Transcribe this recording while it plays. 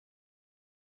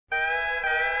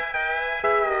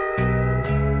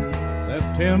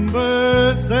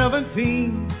September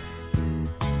 17,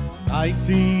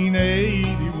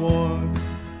 1981.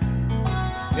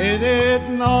 Headed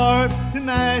north to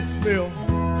Nashville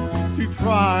to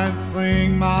try and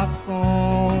sing my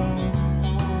song.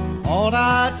 Thought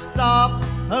I'd stop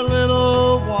a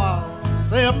little while,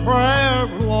 say a prayer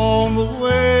along the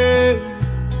way,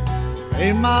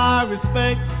 pay my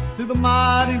respects to the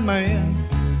mighty man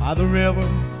by the river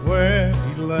where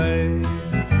he lay.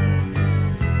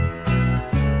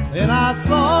 Then I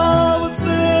saw a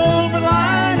silver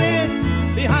lining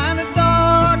behind a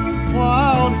dark and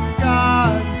cloudy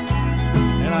sky,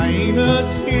 and I ain't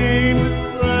ashamed to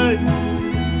say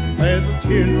there's a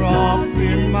teardrop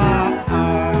in my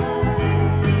eye.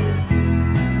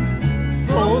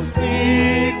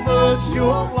 Bocephus,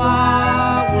 your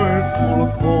flowers full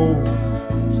of cold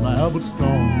slab of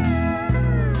stone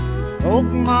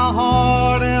broke my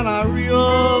heart, and I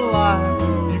realized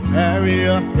you carry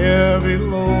a heavy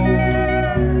load.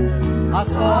 I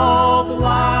saw the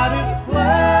light is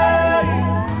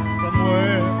playing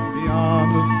somewhere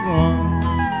beyond the sun,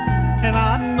 and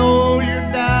I know your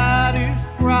daddy's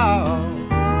proud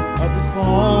of the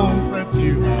song that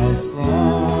you have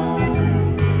sung.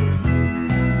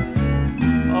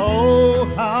 Oh,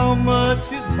 how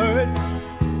much it hurts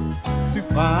to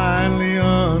finally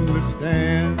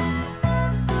understand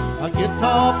a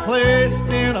guitar placed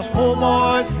in a poor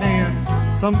boy's hands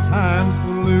sometimes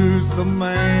will lose the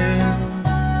man.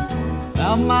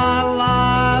 Now my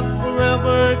life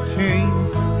forever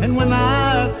changed, and when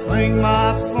I sing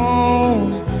my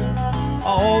songs, I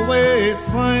always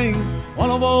sing one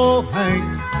of old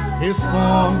Hank's. His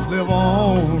songs live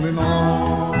on and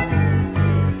on.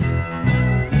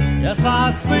 Yes,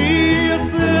 I see a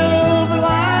silver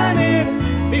lining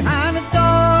behind a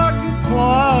dark and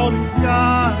cloudy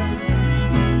sky,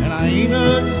 and I ain't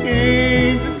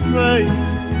ashamed to say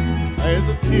there's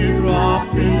a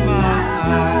teardrop in my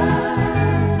eye.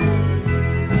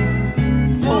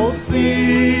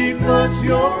 Bocephus,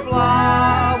 your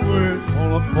flowers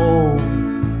full of cold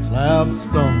slab of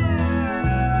stone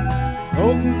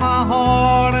broke my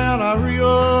heart, and I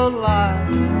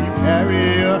realized you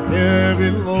carry a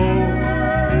heavy load.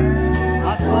 I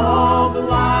saw the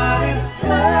light is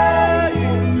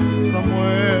playing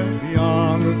somewhere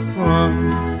beyond the sun,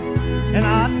 and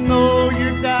I know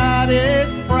your daddy's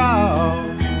proud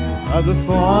of the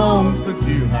songs that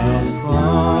you have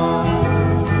sung.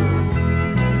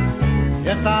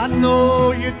 Yes, I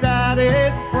know your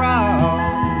daddy's proud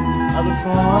of the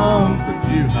songs that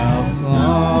you have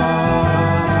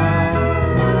sung.